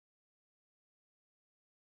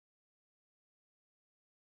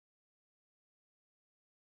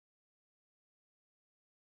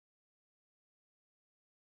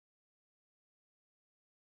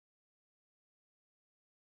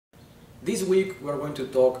This week we are going to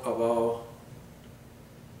talk about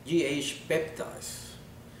GH peptides.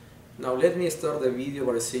 Now let me start the video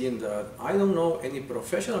by saying that I don't know any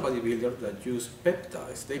professional bodybuilder that use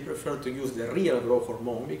peptides. They prefer to use the real growth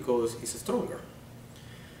hormone because it's stronger.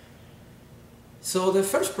 So the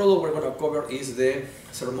first product we're going to cover is the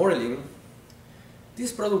Sermorelin.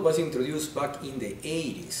 This product was introduced back in the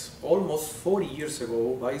 80s, almost 40 years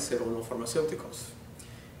ago by Sermorelin Pharmaceuticals.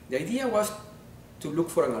 The idea was to look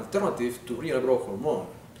for an alternative to real growth hormone.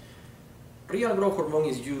 Real growth hormone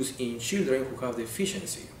is used in children who have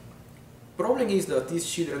deficiency. Problem is that these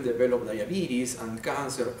children develop diabetes and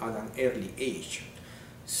cancer at an early age.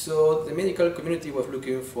 So the medical community was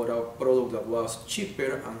looking for a product that was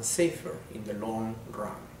cheaper and safer in the long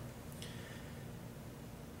run.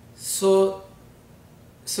 So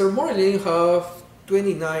Sermorelin have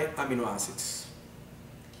 29 amino acids.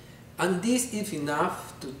 And this is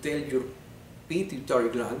enough to tell your pituitary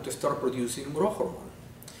gland to start producing growth hormone.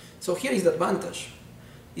 So here is the advantage.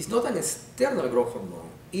 It's not an external growth hormone.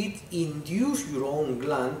 It induces your own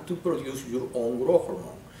gland to produce your own growth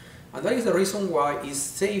hormone. And that is the reason why it's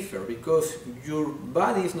safer, because your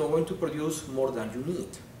body is not going to produce more than you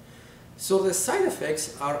need. So the side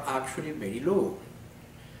effects are actually very low.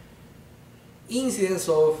 Incidence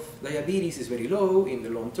of diabetes is very low in the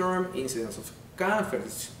long term. Incidence of cancer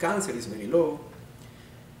is very low.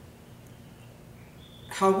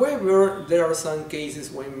 However, there are some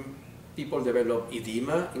cases when people develop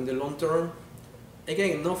edema in the long term.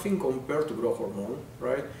 Again, nothing compared to growth hormone,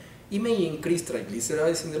 right? It may increase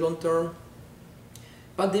triglycerides in the long term.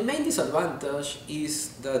 But the main disadvantage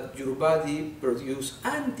is that your body produces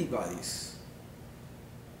antibodies.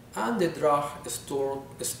 And the drug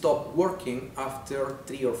stops working after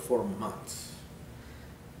 3 or 4 months.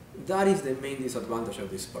 That is the main disadvantage of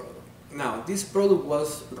this product. Now, this product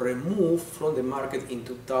was removed from the market in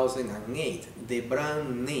 2008, the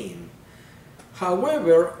brand name.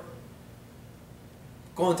 However,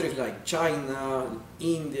 countries like China,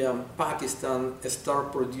 India, and Pakistan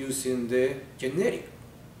start producing the generic.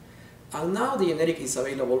 And now the generic is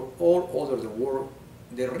available all over the world,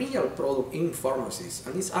 the real product in pharmacies,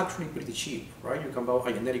 and it's actually pretty cheap, right? You can buy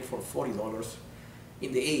a generic for $40.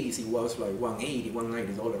 In the 80s it was like $180,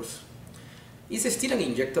 $190. It's still an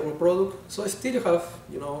injectable product, so I still have,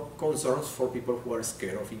 concerns for people who are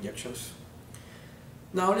scared of injections.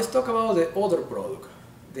 Now let's talk about the other product,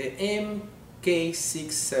 the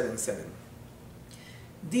MK677.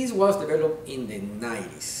 This was developed in the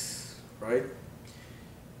 90s, right?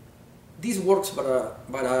 This works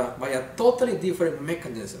by a totally different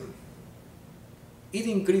mechanism. It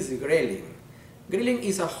increases ghrelin. Ghrelin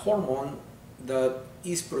is a hormone that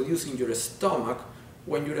is produced in your stomach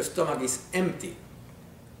when your stomach is empty.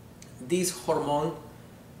 This hormone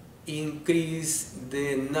increases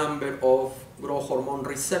the number of growth hormone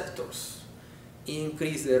receptors,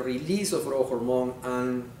 increase the release of growth hormone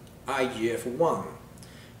and IGF-1.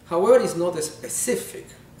 However, it's not specific,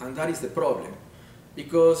 and that is the problem,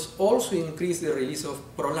 because also increase the release of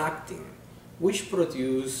prolactin, which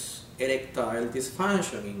produce erectile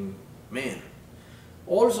dysfunction in men.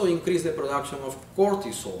 Also increase the production of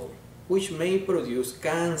cortisol, which may produce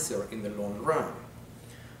cancer in the long run.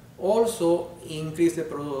 Also increase the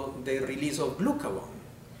release of glucagon.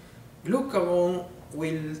 Glucagon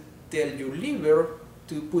will tell your liver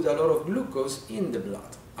to put a lot of glucose in the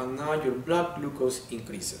blood, and now your blood glucose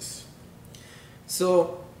increases.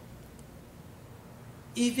 So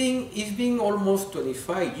it's been almost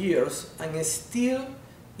 25 years and still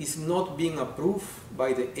is not being approved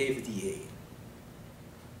by the FDA.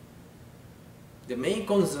 The main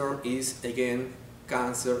concern is, again,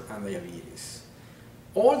 cancer and diabetes.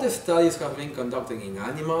 All the studies have been conducted in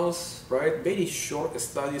animals, right? Very short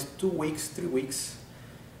studies, 2 weeks, 3 weeks.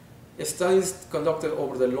 Studies conducted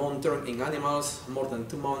over the long term in animals, more than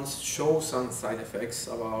 2 months, show some side effects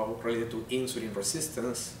related to insulin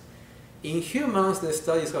resistance. In humans, the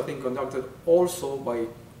studies have been conducted also by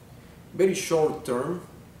very short term.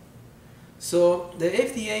 So the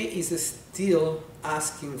FDA is still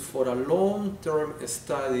asking for a long-term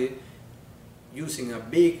study using a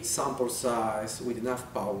big sample size with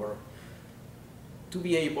enough power to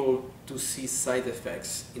be able to see side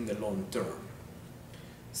effects in the long term.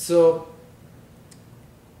 So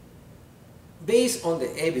based on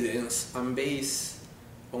the evidence and based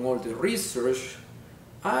on all the research,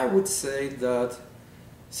 I would say that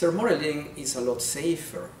Sermorelin is a lot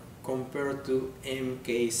safer compared to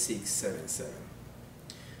MK677.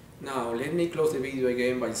 Now let me close the video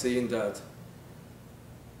again by saying that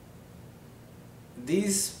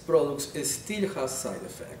these products still have side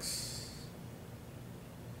effects.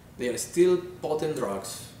 They are still potent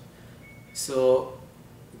drugs, So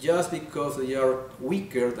just because they are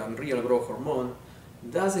weaker than real growth hormone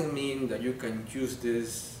doesn't mean that you can use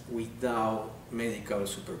this without medical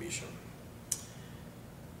supervision.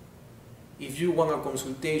 If you want a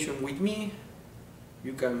consultation with me,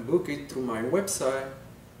 you can book it through my website.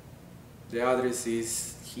 The address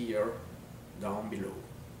is here down below.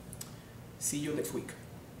 See you next week.